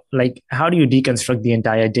 Like, how do you deconstruct the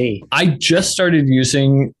entire day? I just started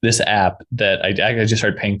using this app that I just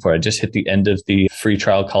started paying for. I just hit the end of the free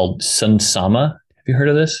trial called Sunsama. Have you heard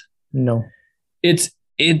of this? No. It's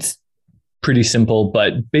pretty simple,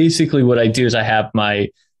 but basically what I do is I have my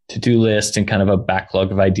to-do list and kind of a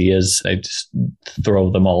backlog of ideas. I just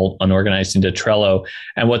throw them all unorganized into Trello.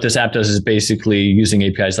 And what this app does is basically using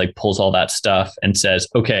APIs, like pulls all that stuff and says,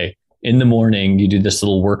 okay, in the morning, you do this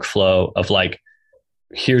little workflow of like,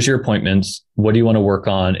 here's your appointments. What do you want to work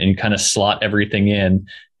on? And you kind of slot everything in.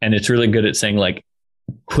 And it's really good at saying like,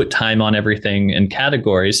 put time on everything in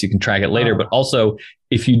categories so you can track it later. But also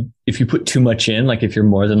if you put too much in, like if you're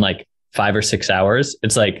more than like 5 or 6 hours,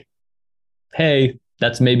 it's like, hey,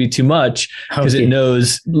 that's maybe too much, because it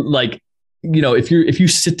knows like, if you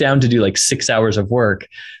sit down to do like 6 hours of work,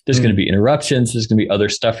 there's going to be interruptions. There's going to be other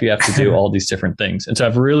stuff you have to do, all these different things. And so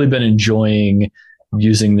I've really been enjoying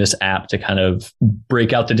using this app to kind of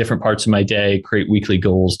break out the different parts of my day, create weekly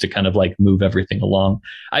goals to kind of like move everything along.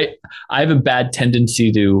 I have a bad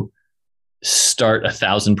tendency to start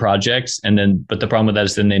 1,000 projects but the problem with that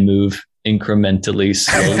is then they move incrementally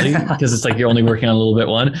slowly because it's like you're only working on a little bit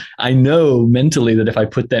one. I know mentally that if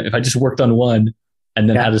I just worked on one and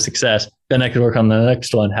then had a success, then I could work on the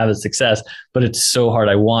next one, have a success. But it's so hard.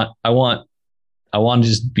 I want to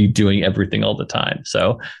just be doing everything all the time.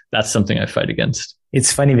 So that's something I fight against.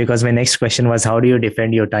 It's funny because my next question was, how do you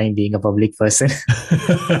defend your time being a public person?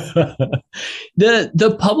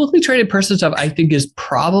 The publicly traded person stuff, I think, is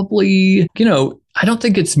probably, I don't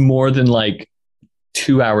think it's more than like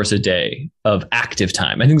 2 hours a day of active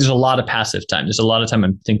time. I think there's a lot of passive time. There's a lot of time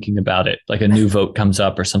I'm thinking about it, like a new vote comes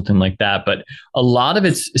up or something like that. But a lot of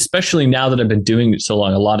it's, especially now that I've been doing it so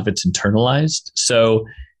long, a lot of it's internalized. So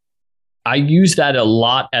I use that a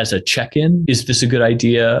lot as a check-in. Is this a good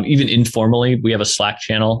idea? Even informally, we have a Slack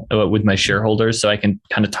channel with my shareholders, so I can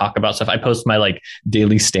kind of talk about stuff. I post my like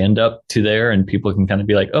daily stand-up to there, and people can kind of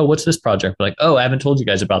be like, "Oh, what's this project?" Like, "Oh, I haven't told you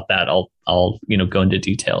guys about that." I'll go into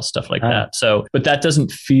detail, stuff like that. So, but that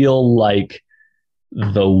doesn't feel like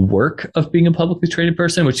the work of being a publicly traded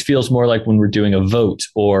person, which feels more like when we're doing a vote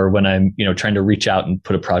or when I'm, trying to reach out and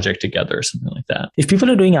put a project together or something like that. If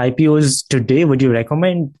people are doing IPOs today, would you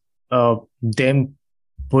recommend them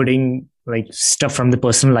putting like stuff from the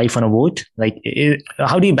personal life on a vote? Like,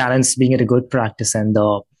 how do you balance being it a good practice and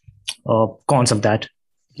the cons of that?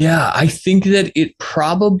 Yeah, I think that it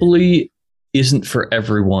probably isn't for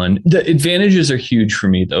everyone. The advantages are huge for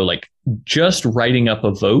me though. Like just writing up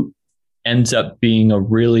a vote ends up being a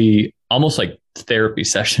really almost like therapy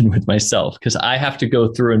session with myself, because I have to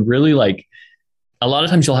go through and really like, a lot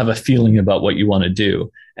of times you'll have a feeling about what you want to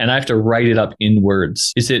do, and I have to write it up in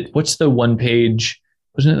words. What's the one page?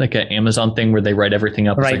 Wasn't it like an Amazon thing where they write everything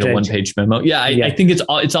up? It's like a one-page memo. Yeah, I think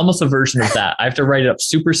it's almost a version of that. I have to write it up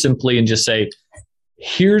super simply and just say,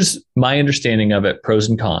 here's my understanding of it, pros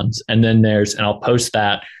and cons. And then and I'll post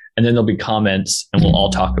that, and then there'll be comments and we'll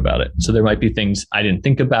all talk about it. So there might be things I didn't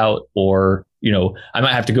think about, or, I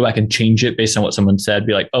might have to go back and change it based on what someone said,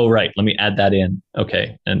 be like, oh, right, let me add that in.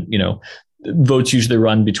 Okay. And, votes usually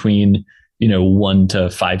run between, 1 to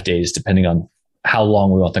 5 days, depending on how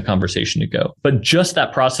long we want the conversation to go. But just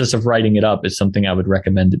that process of writing it up is something I would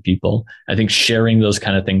recommend to people. I think sharing those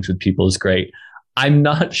kind of things with people is great. I'm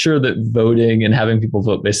not sure that voting and having people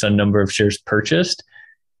vote based on number of shares purchased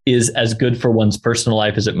is as good for one's personal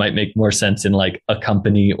life as it might make more sense in like a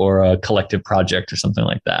company or a collective project or something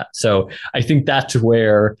like that. So I think that's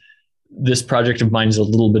where this project of mine is a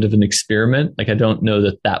little bit of an experiment. Like, I don't know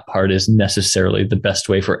that part is necessarily the best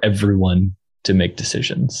way for everyone to make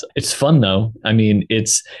decisions. It's fun though. I mean,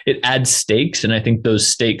 it adds stakes, and I think those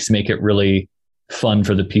stakes make it really fun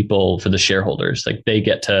for the people, for the shareholders. Like, they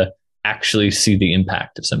get to actually see the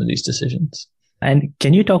impact of some of these decisions. And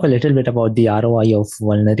can you talk a little bit about the ROI of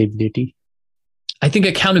vulnerability? I think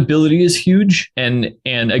accountability is huge. And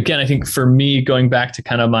again, I think for me, going back to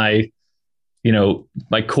kind of my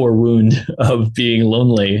core wound of being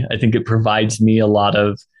lonely, I think it provides me a lot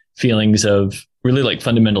of feelings of really like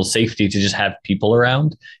fundamental safety to just have people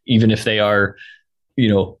around, even if they are,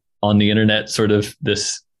 on the internet, sort of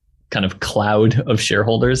this kind of cloud of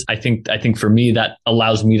shareholders. I think for me, that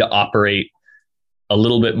allows me to operate a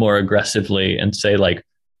little bit more aggressively and say, like,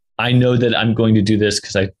 I know that I'm going to do this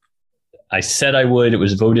because I said I would, it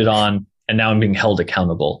was voted on, and now I'm being held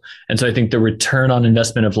accountable. And so I think the return on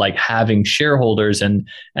investment of like having shareholders and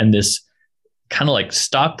this kind of like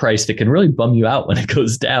stock price that can really bum you out when it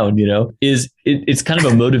goes down, it's kind of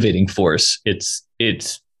a motivating force.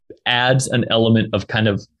 It's adds an element of kind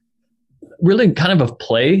of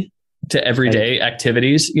play to everyday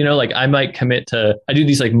activities. Like I might I do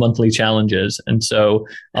these like monthly challenges. And so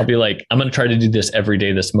I'll be like, I'm going to try to do this every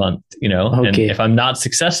day this month, and if I'm not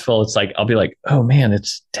successful, it's like, I'll be like, oh man,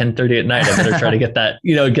 it's 10:30 at night. I better try to get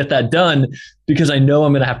that done, because I know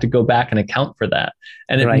I'm going to have to go back and account for that.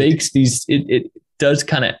 And it makes it does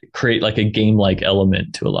kind of create like a game-like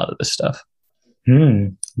element to a lot of this stuff.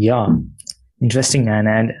 Yeah. Interesting, man.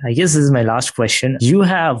 And I guess this is my last question. You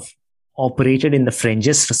have operated in the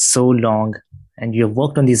fringes for so long, and you have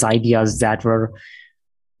worked on these ideas that were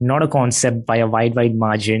not a concept by a wide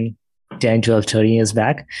margin 10, 12, 30 years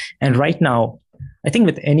back. And right now, I think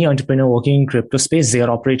with any entrepreneur working in crypto space, they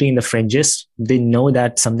are operating in the fringes. They know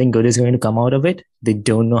that something good is going to come out of it. They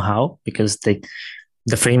don't know how, because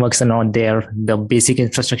the frameworks are not there. The basic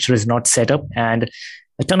infrastructure is not set up, and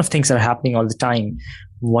a ton of things are happening all the time.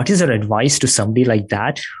 What is your advice to somebody like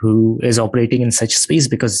that who is operating in such space,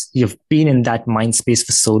 because you've been in that mind space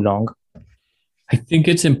for so long? I think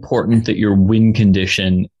it's important that your win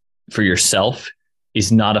condition for yourself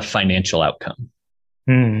is not a financial outcome.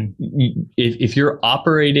 If you're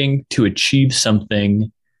operating to achieve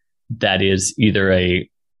something that is either a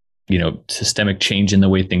systemic change in the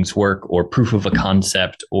way things work, or proof of a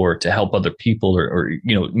concept, or to help other people, or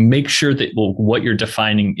make sure that what you're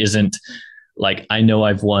defining isn't like, I know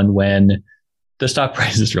I've won when the stock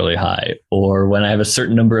price is really high, or when I have a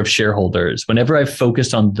certain number of shareholders. Whenever I've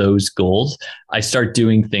focused on those goals, I start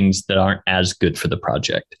doing things that aren't as good for the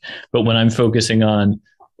project. But when I'm focusing on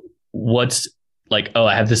what's like, oh,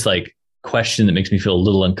 I have this like question that makes me feel a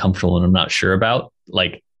little uncomfortable and I'm not sure about,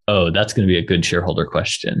 like, oh, that's going to be a good shareholder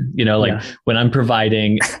question. When I'm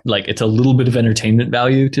providing, like, it's a little bit of entertainment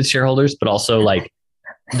value to shareholders, but also like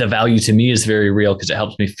the value to me is very real because it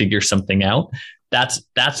helps me figure something out.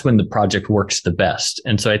 That's when the project works the best.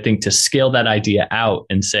 And so I think to scale that idea out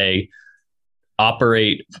and say,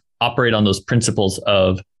 operate on those principles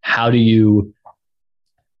of how do you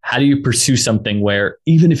pursue something where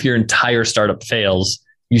even if your entire startup fails,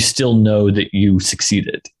 you still know that you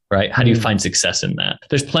succeeded, right? How do you find success in that?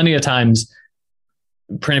 There's plenty of times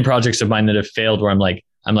printing projects of mine that have failed where I'm like,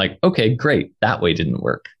 okay, great. That way didn't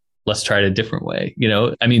work. Let's try it a different way.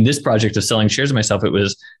 This project of selling shares of myself, it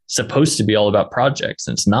was supposed to be all about projects,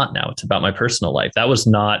 and it's not now. It's about my personal life. That was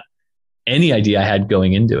not any idea I had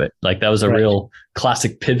going into it. Like that was a real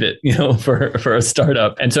classic pivot, for a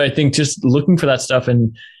startup. And so I think just looking for that stuff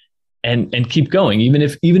and keep going, even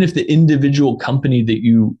if the individual company that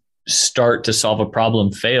you start to solve a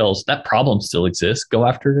problem fails, that problem still exists. Go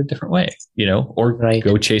after it a different way, or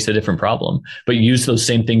go chase a different problem, but use those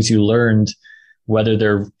same things you learned, whether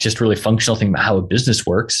they're just really functional thing about how a business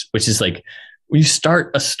works, which is like when you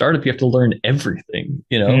start a startup, you have to learn everything,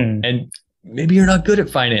 and maybe you're not good at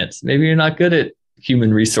finance. Maybe you're not good at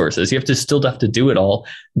human resources. You still have to do it all.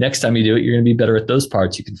 Next time you do it, you're going to be better at those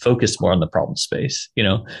parts. You can focus more on the problem space,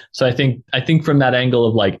 So I think from that angle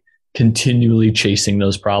of like continually chasing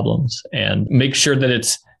those problems, and make sure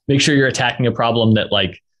you're attacking a problem that,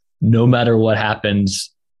 like, no matter what happens,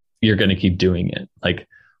 you're going to keep doing it. Like,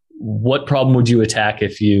 what problem would you attack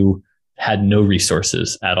if you had no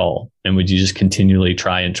resources at all? And would you just continually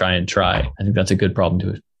try and try and try? I think that's a good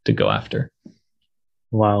problem to go after.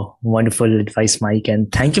 Wow. Wonderful advice, Mike.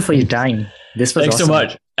 And thank you for your time. This was Thanks awesome. so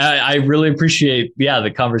much. I really appreciate,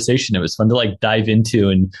 the conversation. It was fun to like dive into,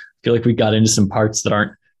 and feel like we got into some parts that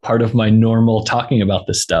aren't part of my normal talking about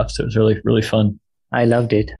this stuff. So it was really, really fun. I loved it.